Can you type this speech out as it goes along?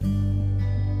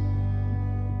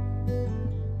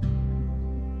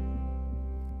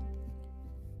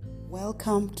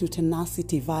Welcome to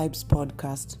Tenacity Vibes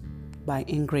podcast by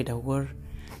Ingrid Awur.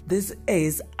 This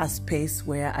is a space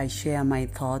where I share my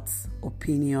thoughts,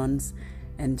 opinions,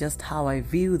 and just how I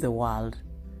view the world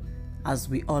as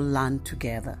we all learn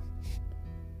together.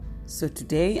 So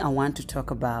today I want to talk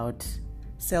about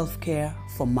self-care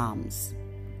for moms.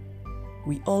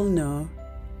 We all know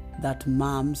that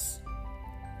moms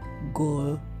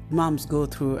go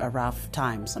through a rough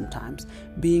time sometimes.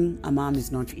 Being a mom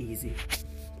is not easy.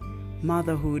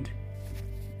 Motherhood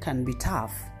can be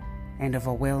tough and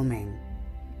overwhelming.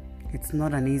 It's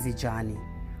not an easy journey.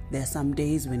 There are some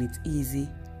days when it's easy,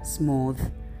 smooth.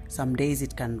 Some days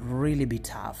it can really be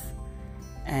tough.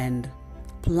 And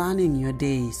planning your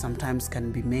day sometimes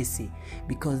can be messy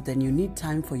because then you need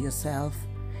time for yourself,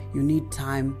 you need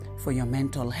time for your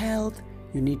mental health,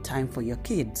 you need time for your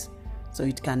kids. So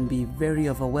it can be very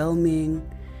overwhelming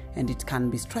and it can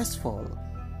be stressful.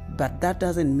 But that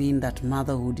doesn't mean that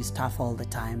motherhood is tough all the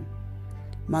time.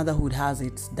 Motherhood has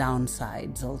its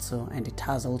downsides also, and it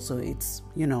has also its,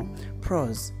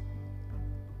 pros.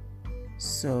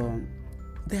 So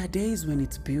there are days when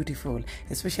it's beautiful,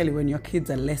 especially when your kids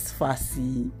are less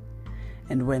fussy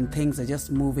and when things are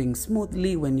just moving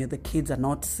smoothly, when the kids are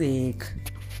not sick,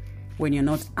 when you're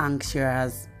not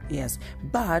anxious. Yes,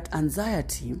 but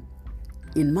anxiety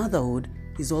in motherhood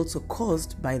is also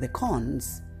caused by the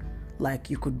cons. Like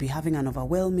you could be having an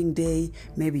overwhelming day,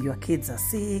 maybe your kids are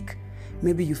sick,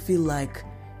 maybe you feel like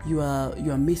you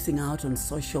are missing out on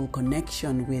social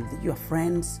connection with your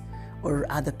friends or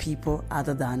other people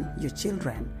other than your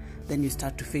children. Then you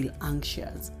start to feel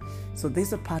anxious. So this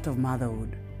is a part of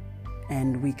motherhood,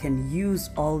 and we can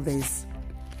use all these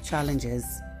challenges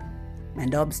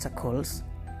and obstacles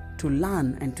to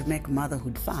learn and to make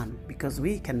motherhood fun, because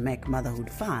we can make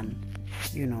motherhood fun.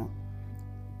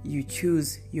 You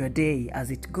choose your day as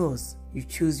it goes. You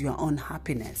choose your own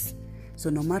happiness.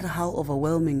 So no matter how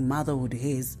overwhelming motherhood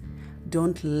is,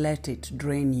 don't let it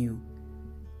drain you.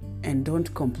 And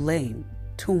don't complain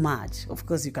too much. Of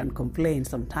course, you can complain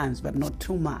sometimes, but not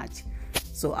too much.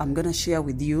 So I'm going to share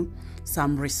with you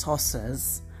some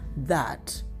resources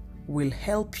that will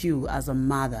help you as a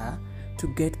mother to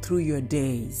get through your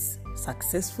days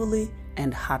successfully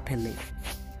and happily.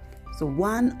 So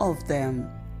one of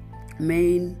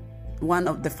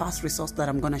the first resource that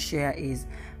I'm going to share is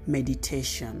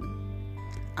meditation.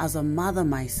 As a mother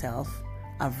myself,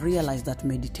 I've realized that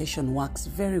meditation works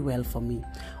very well for me.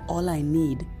 All I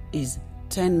need is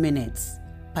 10 minutes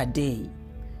per day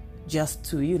just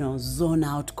to, zone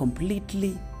out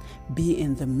completely, be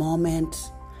in the moment,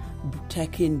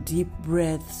 taking deep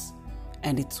breaths,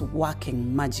 and it's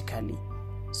working magically.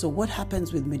 So what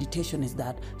happens with meditation is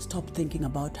that stop thinking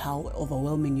about how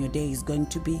overwhelming your day is going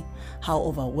to be, how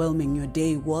overwhelming your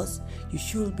day was. You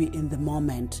should be in the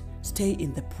moment. Stay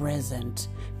in the present.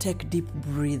 Take deep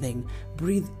breathing.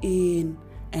 Breathe in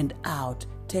and out.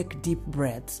 Take deep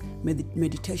breaths.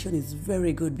 Meditation is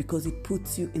very good because it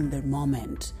puts you in the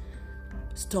moment.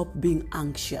 Stop being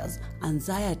anxious.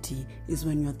 Anxiety is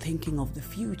when you're thinking of the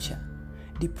future.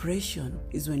 Depression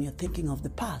is when you're thinking of the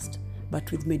past. But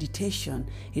with meditation,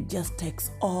 it just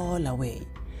takes all away.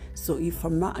 So if a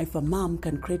mom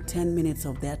can create 10 minutes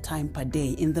of their time per day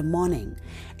in the morning,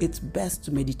 it's best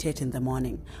to meditate in the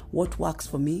morning. What works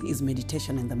for me is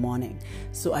meditation in the morning.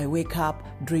 So I wake up,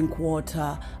 drink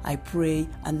water, I pray,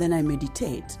 and then I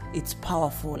meditate. It's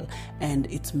powerful and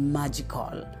it's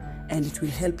magical, and it will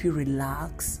help you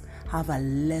relax, have a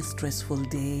less stressful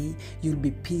day. You'll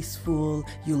be peaceful,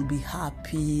 you'll be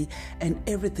happy, and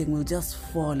everything will just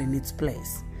fall in its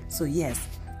place. So yes,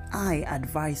 I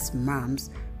advise moms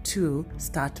to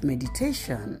start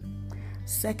meditation.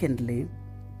 Secondly,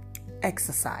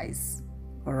 exercise.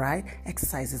 All right,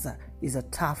 exercise is a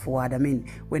tough word. I mean,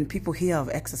 when people hear of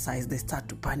exercise, they start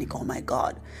to panic. Oh my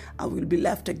God, I will be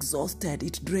left exhausted.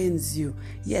 It drains you.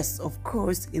 Yes, of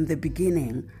course, in the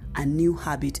beginning, a new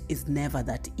habit is never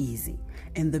that easy.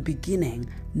 In the beginning,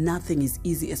 nothing is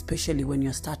easy, especially when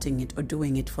you're starting it or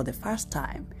doing it for the first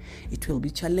time. It will be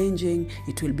challenging.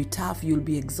 It will be tough. You'll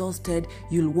be exhausted.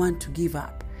 You'll want to give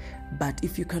up. But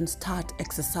if you can start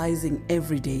exercising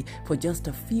every day for just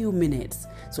a few minutes,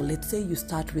 so let's say you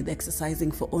start with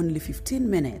exercising for only 15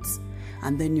 minutes,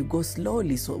 and then you go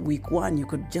slowly. So week 1, you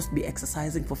could just be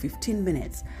exercising for 15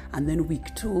 minutes. And then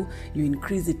week 2, you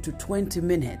increase it to 20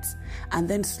 minutes. And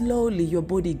then slowly your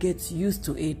body gets used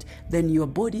to it. Then your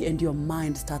body and your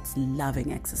mind starts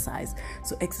loving exercise.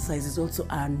 So exercise is also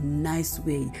a nice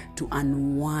way to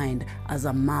unwind as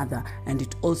a mother. And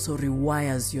it also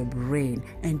rewires your brain.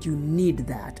 And you need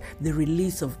that. The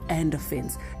release of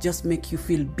endorphins just make you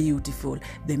feel beautiful.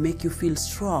 They make you feel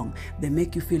strong. They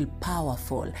make you feel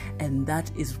powerful. And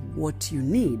that is what you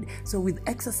need. So with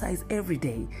exercise every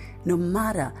day, no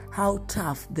matter how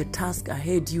tough the task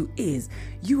ahead you is,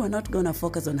 you are not going to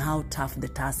focus on how tough the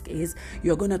task is.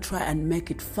 You're going to try and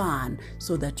make it fun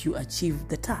so that you achieve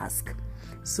the task.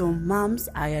 So moms,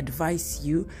 I advise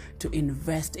you to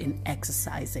invest in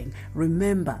exercising.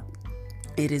 Remember,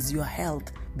 it is your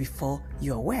health before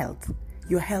your wealth.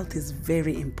 Your health is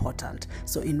very important.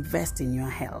 So invest in your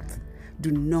health.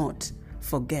 Do not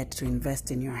forget to invest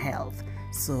in your health.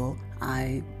 So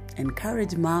I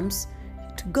encourage moms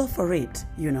to go for it.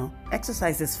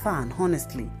 Exercise is fun,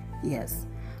 honestly. Yes.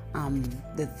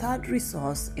 The third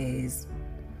resource is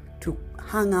to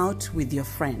hang out with your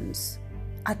friends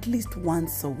at least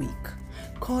once a week.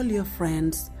 Call your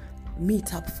friends,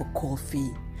 meet up for coffee.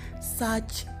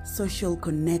 Such social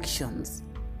connections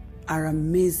are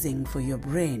amazing for your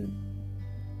brain.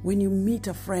 When you meet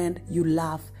a friend, you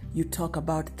laugh, you talk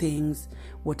about things,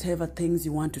 whatever things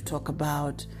you want to talk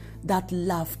about. That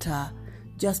laughter,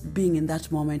 just being in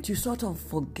that moment, you sort of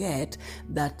forget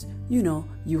that,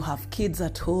 you have kids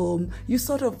at home.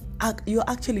 You're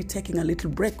actually taking a little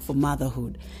break for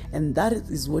motherhood. And that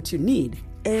is what you need.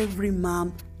 Every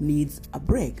mom needs a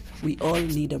break. We all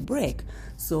need a break.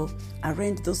 So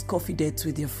arrange those coffee dates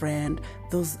with your friend,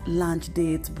 those lunch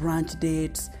dates, brunch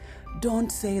dates.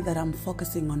 Don't say that I'm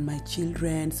focusing on my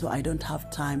children, so I don't have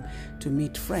time to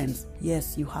meet friends.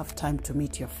 Yes, you have time to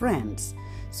meet your friends.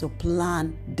 So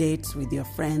plan dates with your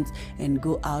friends and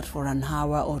go out for an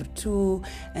hour or two,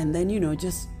 and then,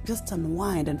 just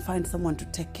unwind and find someone to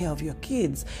take care of your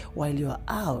kids while you're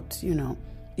out,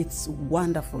 It's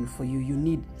wonderful for you. You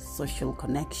need social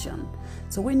connection.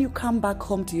 So when you come back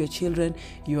home to your children,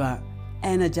 you are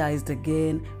energized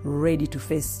again, ready to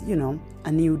face,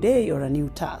 a new day or a new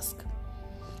task.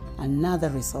 Another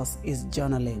resource is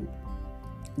journaling.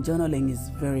 Journaling is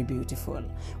very beautiful.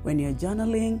 When you're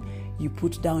journaling, you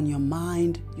put down your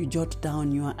mind, you jot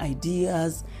down your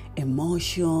ideas,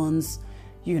 emotions,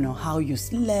 how you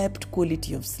slept,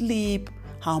 quality of sleep,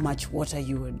 how much water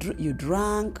you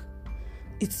drank.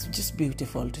 It's just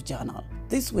beautiful to journal.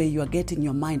 This way you are getting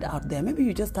your mind out there. Maybe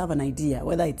you just have an idea,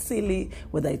 whether it's silly,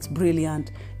 whether it's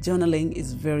brilliant. Journaling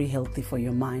is very healthy for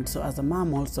your mind. So as a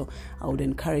mom also, I would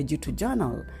encourage you to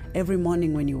journal. Every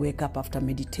morning when you wake up after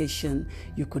meditation,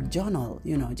 you could journal,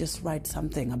 just write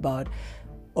something about,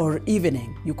 or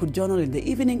evening. You could journal in the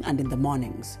evening and in the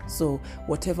mornings. So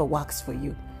whatever works for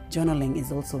you. Journaling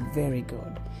is also very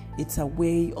good. It's a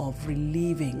way of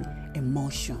relieving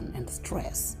emotion and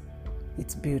stress.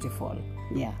 It's beautiful.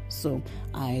 Yeah. So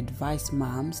I advise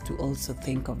moms to also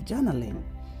think of journaling.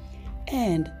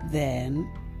 And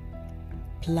then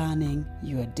planning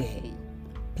your day.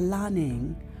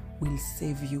 Planning will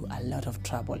save you a lot of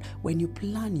trouble. When you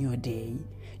plan your day,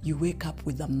 you wake up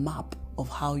with a map of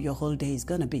how your whole day is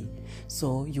going to be.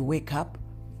 So you wake up.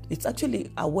 It's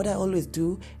actually what I always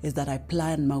do is that I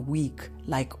plan my week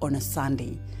like on a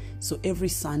Sunday. So every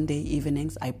Sunday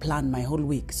evenings, I plan my whole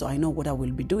week. So I know what I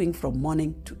will be doing from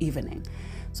morning to evening.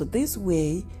 So this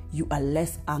way, you are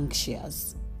less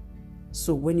anxious.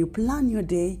 So when you plan your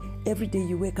day, every day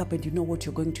you wake up and you know what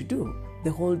you're going to do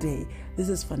the whole day. This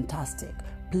is fantastic.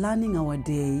 Planning our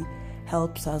day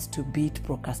helps us to beat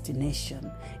procrastination.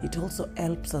 It also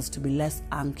helps us to be less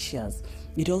anxious.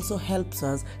 It also helps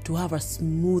us to have a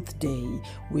smooth day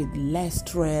with less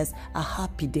stress, a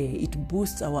happy day. It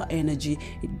boosts our energy,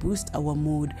 it boosts our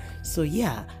mood. So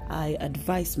yeah, I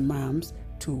advise moms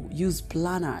to use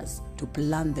planners to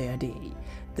plan their day.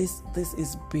 This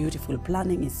is beautiful.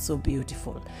 Planning is so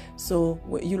beautiful. So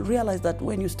you'll realize that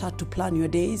when you start to plan your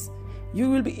days, you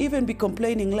will even be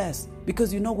complaining less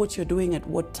because you know what you're doing at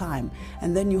what time.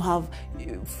 And then you have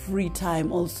free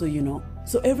time also,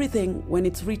 So everything, when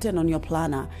it's written on your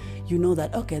planner, you know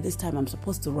that, okay, this time I'm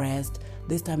supposed to rest.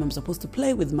 This time I'm supposed to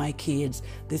play with my kids.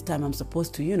 This time I'm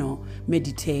supposed to,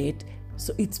 meditate.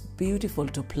 So it's beautiful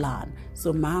to plan.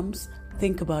 So moms,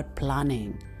 think about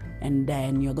planning. And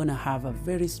then you're going to have a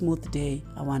very smooth day,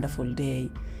 a wonderful day,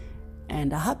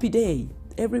 and a happy day.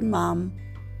 Every mom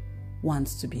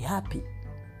wants to be happy.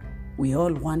 We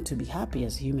all want to be happy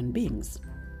as human beings.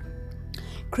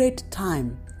 Create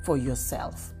time for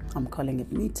yourself. I'm calling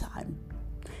it me time.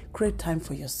 Create time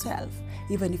for yourself,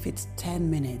 even if it's 10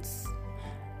 minutes.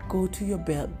 Go to your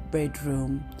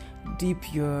bedroom,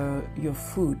 dip your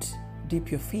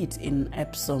feet in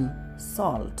Epsom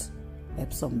salt,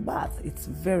 Epsom bath. It's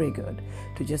very good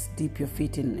to just dip your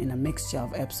feet in a mixture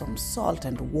of Epsom salt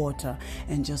and water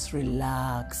and just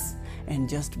relax and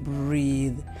just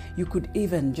breathe. You could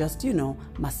even just,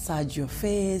 massage your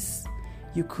face.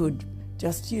 You could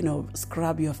just,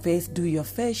 scrub your face, do your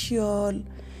facial.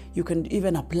 You can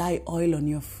even apply oil on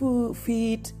your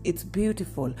feet. It's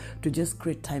beautiful to just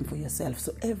create time for yourself.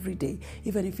 So every day,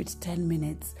 even if it's 10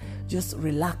 minutes, just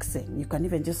relaxing. You can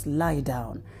even just lie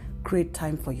down. Create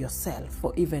time for yourself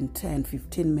for even 10,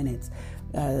 15 minutes.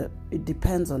 It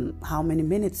depends on how many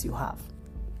minutes you have.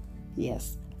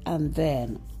 Yes. And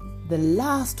then the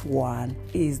last one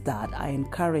is that I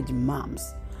encourage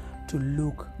moms to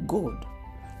look good.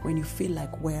 When you feel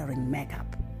like wearing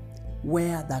makeup,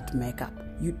 wear that makeup.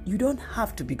 You don't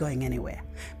have to be going anywhere.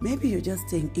 Maybe you're just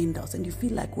staying indoors and you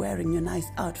feel like wearing your nice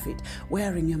outfit,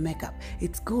 wearing your makeup.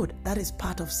 It's good. That is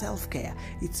part of self-care.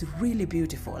 It's really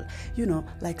beautiful.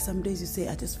 Like some days you say,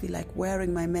 I just feel like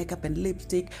wearing my makeup and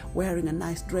lipstick, wearing a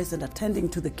nice dress and attending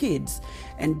to the kids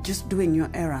and just doing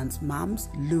your errands. Moms,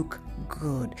 look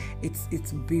good.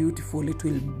 It's beautiful. It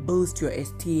will boost your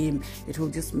esteem. It will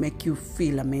just make you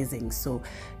feel amazing. So,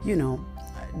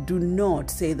 do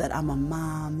not say that I'm a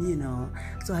mom,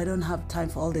 so I don't have time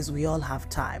for all this. We all have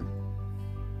time.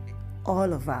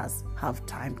 All of us have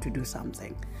time to do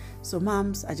something. So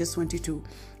moms, I just want you to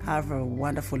have a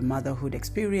wonderful motherhood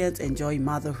experience, enjoy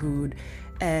motherhood,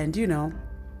 and,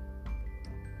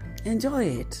 enjoy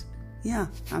it. Yeah,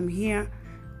 I'm here.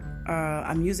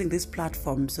 I'm using this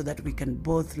platform so that we can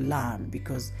both learn,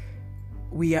 because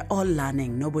we are all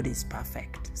learning. Nobody's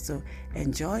perfect. So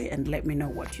enjoy and let me know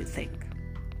what you think.